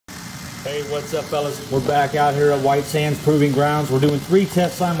Hey, what's up, fellas? We're back out here at White Sands Proving Grounds. We're doing 3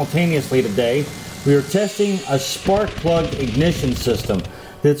 tests simultaneously today. We are testing a spark plug ignition system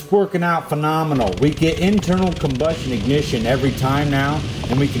that's working out phenomenal. We get internal combustion ignition every time now,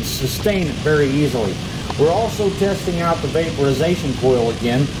 and we can sustain it very easily. We're also testing out the vaporization coil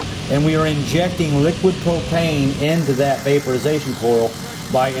again, and we are injecting liquid propane into that vaporization coil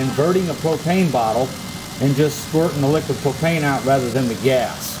by inverting a propane bottle and just squirting the liquid propane out rather than the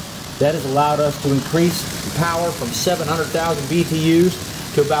gas. That has allowed us to increase power from 700,000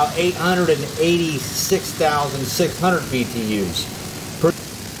 BTUs to about 886,600 BTUs.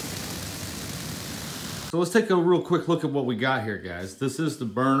 So let's take a real quick look at what we got here, guys. This is the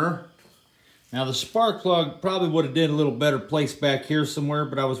burner. Now the spark plug probably would have did a little better placed back here somewhere,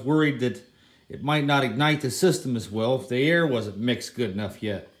 but I was worried that it might not ignite the system as well if the air wasn't mixed good enough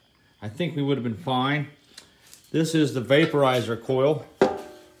yet. I think we would have been fine. This is the vaporizer coil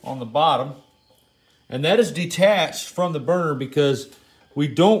on the bottom, and that is detached from the burner because we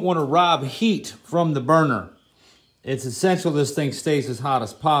don't want to rob heat from the burner. It's essential this thing stays as hot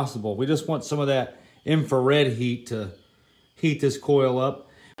as possible. We just want some of that infrared heat to heat this coil up.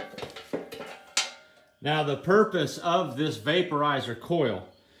 Now the purpose of this vaporizer coil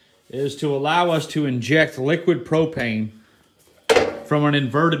is to allow us to inject liquid propane from an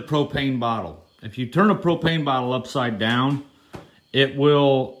inverted propane bottle. If you turn a propane bottle upside down, it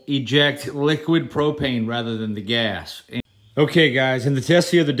will eject liquid propane rather than the gas. Okay guys, in the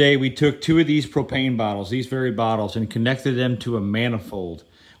test the other day, we took 2 of these propane bottles, these very bottles, and connected them to a manifold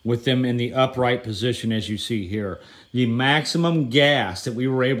with them in the upright position as you see here. The maximum gas that we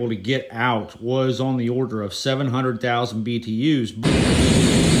were able to get out was on the order of 700,000 BTUs.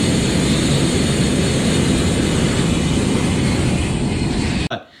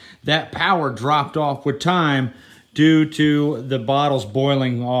 But that power dropped off with time due to the bottles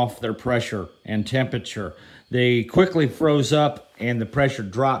boiling off their pressure and temperature. They quickly froze up and the pressure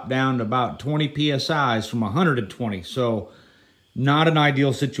dropped down to about 20 PSIs from 120. So not an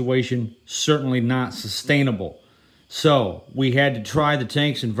ideal situation, certainly not sustainable. So we had to try the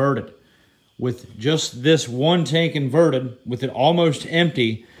tanks inverted. With just this one tank inverted, with it almost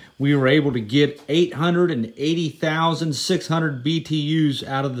empty, we were able to get 880,600 BTUs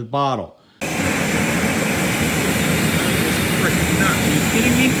out of the bottle.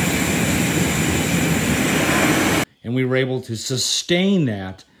 And we were able to sustain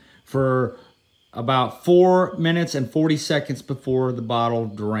that for about 4 minutes and 40 seconds before the bottle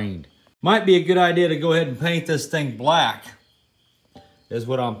drained. Might be a good idea to go ahead and paint this thing black, is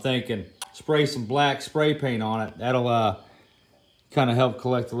what I'm thinking. Spray some black spray paint on it. That'll kind of help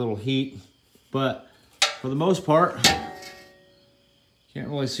collect a little heat. But for the most part, can't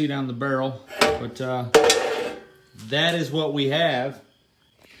really see down the barrel, but that is what we have.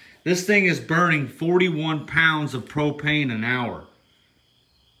 This thing is burning 41 pounds of propane an hour.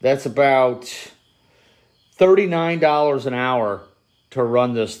 That's about $39 an hour to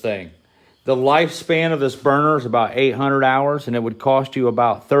run this thing. The lifespan of this burner is about 800 hours, and it would cost you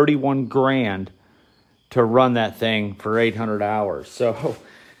about 31 grand to run that thing for 800 hours. So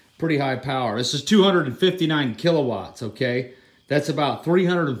pretty high power. This is 259 kilowatts, okay? That's about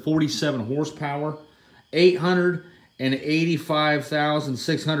 347 horsepower,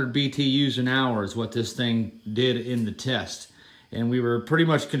 885,600 BTUs an hour is what this thing did in the test. And we were pretty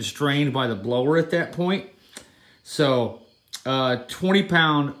much constrained by the blower at that point. So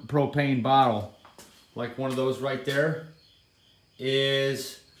 20-pound propane bottle, like one of those right there,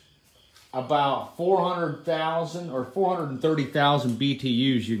 is about 400,000 or 430,000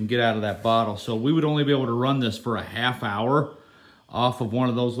 BTUs you can get out of that bottle. So we would only be able to run this for a half hour off of one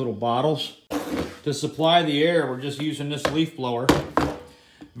of those little bottles. To supply the air, we're just using this leaf blower.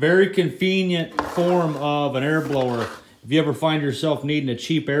 Very convenient form of an air blower. If you ever find yourself needing a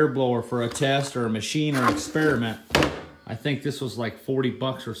cheap air blower for a test or a machine or an experiment, I think this was like 40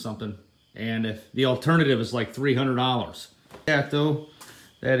 bucks or something. And if the alternative is like $300. That though,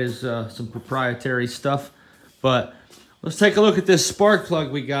 that is some proprietary stuff. But let's take a look at this spark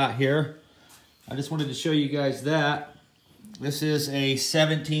plug we got here. I just wanted to show you guys that. This is a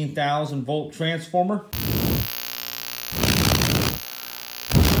 17,000 volt transformer.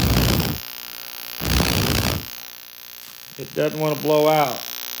 It doesn't want to blow out.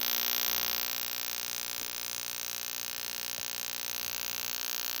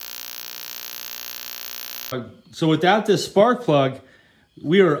 So without this spark plug,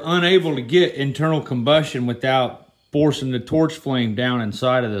 we are unable to get internal combustion without forcing the torch flame down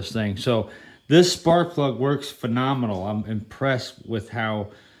inside of this thing. So this spark plug works phenomenal. I'm impressed with how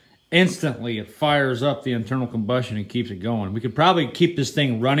instantly it fires up the internal combustion and keeps it going. We could probably keep this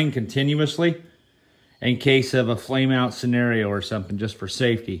thing running continuously in case of a flame out scenario or something, just for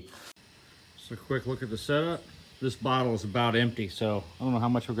safety. So a quick look at the setup. This bottle is about empty, so I don't know how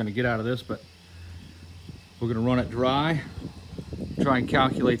much we're gonna get out of this, but we're gonna run it dry, try and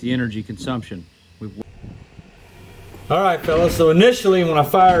calculate the energy consumption. All right, fellas, so initially when I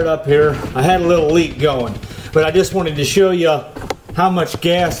fired up here, I had a little leak going, but I just wanted to show you how much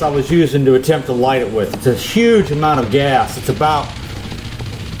gas I was using to attempt to light it with. It's a huge amount of gas. It's about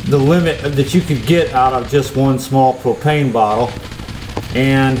the limit that you could get out of just one small propane bottle.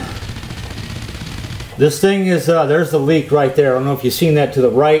 And this thing is, there's the leak right there. I don't know if you've seen that to the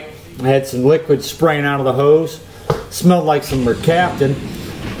right. I had some liquid spraying out of the hose. Smelled like some mercaptan.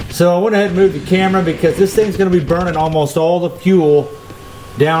 So I went ahead and moved the camera because this thing's going to be burning almost all the fuel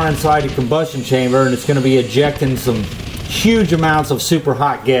down inside the combustion chamber, and it's going to be ejecting some huge amounts of super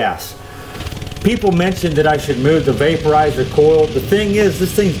hot gas. People mentioned that I should move the vaporizer coil. The thing is,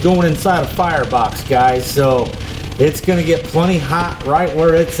 this thing's going inside a firebox, guys, so it's going to get plenty hot right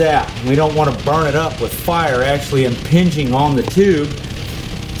where it's at. We don't want to burn it up with fire actually impinging on the tube.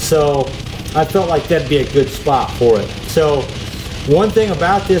 So I felt like that'd be a good spot for it. So one thing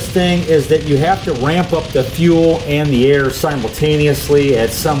about this thing is that you have to ramp up the fuel and the air simultaneously at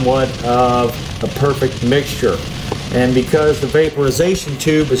somewhat of a perfect mixture. And because the vaporization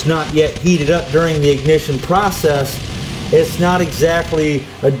tube is not yet heated up during the ignition process, it's not exactly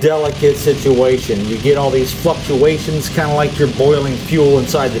a delicate situation. You get all these fluctuations, kind of like you're boiling fuel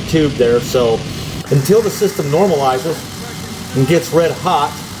inside the tube there. So until the system normalizes and gets red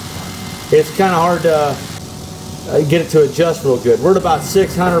hot, it's kind of hard to get it to adjust real good. We're at about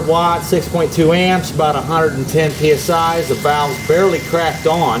 600 watts, 6.2 amps, about 110 psi. The valve's barely cracked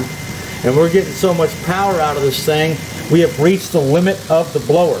on, and we're getting so much power out of this thing, we have reached the limit of the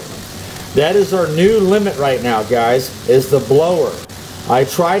blower. That is our new limit right now, guys, is the blower. I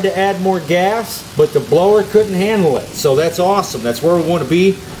tried to add more gas, but the blower couldn't handle it. So that's awesome. That's where we want to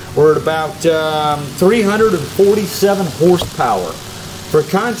be. We're at about 347 horsepower. For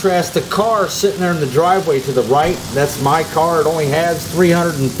contrast, the car sitting there in the driveway to the right, that's my car, it only has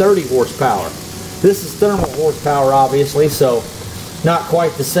 330 horsepower. This is thermal horsepower, obviously, so not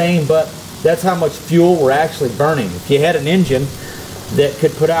quite the same, but that's how much fuel we're actually burning. If you had an engine that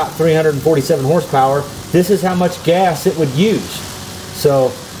could put out 347 horsepower, this is how much gas it would use.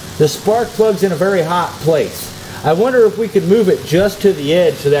 So the spark plug's in a very hot place. I wonder if we could move it just to the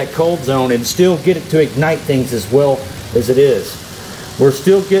edge of that cold zone and still get it to ignite things as well as it is. We're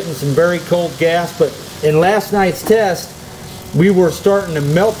still getting some very cold gas, but in last night's test, we were starting to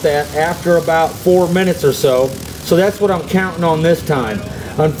melt that after about 4 minutes or so. So that's what I'm counting on this time.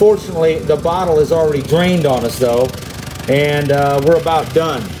 Unfortunately, the bottle is already drained on us though, and we're about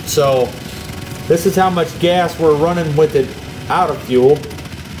done. So this is how much gas we're running with it out of fuel.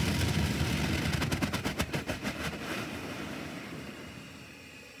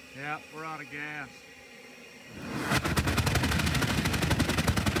 Yeah, we're out of gas.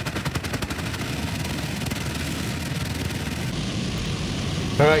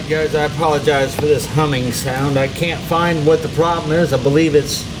 Alright guys, I apologize for this humming sound. I can't find what the problem is. I believe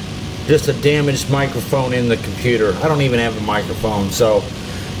it's just a damaged microphone in the computer. I don't even have a microphone. So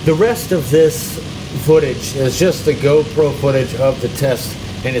the rest of this footage is just the GoPro footage of the test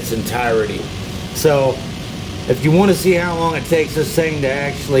in its entirety. So if you want to see how long it takes this thing to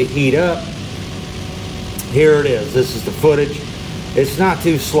actually heat up, here it is. This is the footage. It's not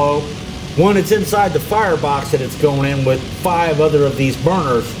too slow. One, it's inside the firebox that it's going in with 5 other of these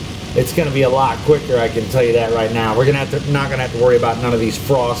burners. It's going to be a lot quicker, I can tell you that right now. We're not going to have to worry about none of these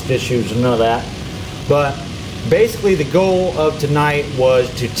frost issues and none of that. But basically the goal of tonight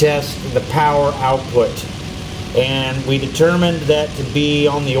was to test the power output. And we determined that to be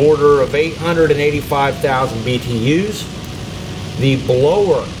on the order of 885,000 BTUs. The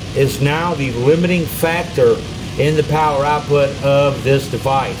blower is now the limiting factor in the power output of this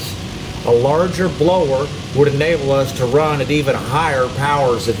device. A larger blower would enable us to run at even higher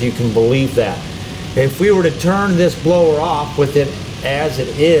powers, if you can believe that. If we were to turn this blower off with it as it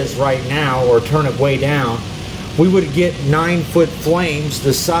is right now, or turn it way down, we would get 9-foot flames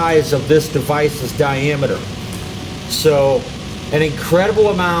the size of this device's diameter. So an incredible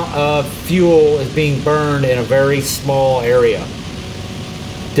amount of fuel is being burned in a very small area.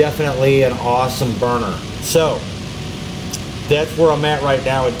 Definitely an awesome burner. So that's where I'm at right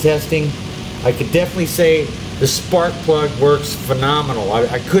now in testing. I could definitely say the spark plug works phenomenal.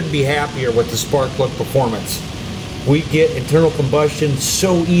 I couldn't be happier with the spark plug performance. We get internal combustion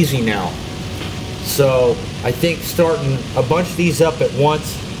so easy now. So I think starting a bunch of these up at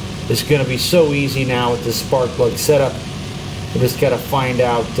once It's going to be so easy now with this spark plug setup. We just got to find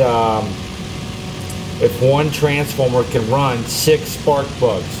out if one transformer can run 6 spark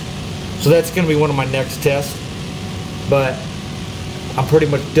plugs. So that's going to be one of my next tests. But I'm pretty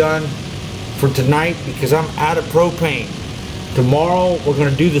much done for tonight because I'm out of propane. Tomorrow we're going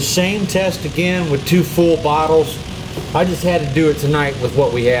to do the same test again with 2 full bottles. I just had to do it tonight with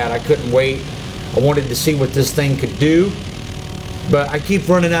what we had. I couldn't wait. I wanted to see what this thing could do. But I keep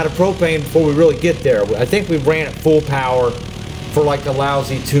running out of propane before we really get there. I think we ran at full power for like a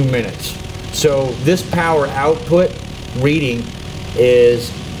lousy 2 minutes. So this power output reading is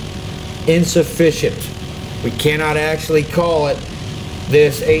insufficient. We cannot actually call it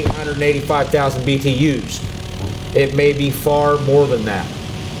this 885,000 BTUs. It may be far more than that.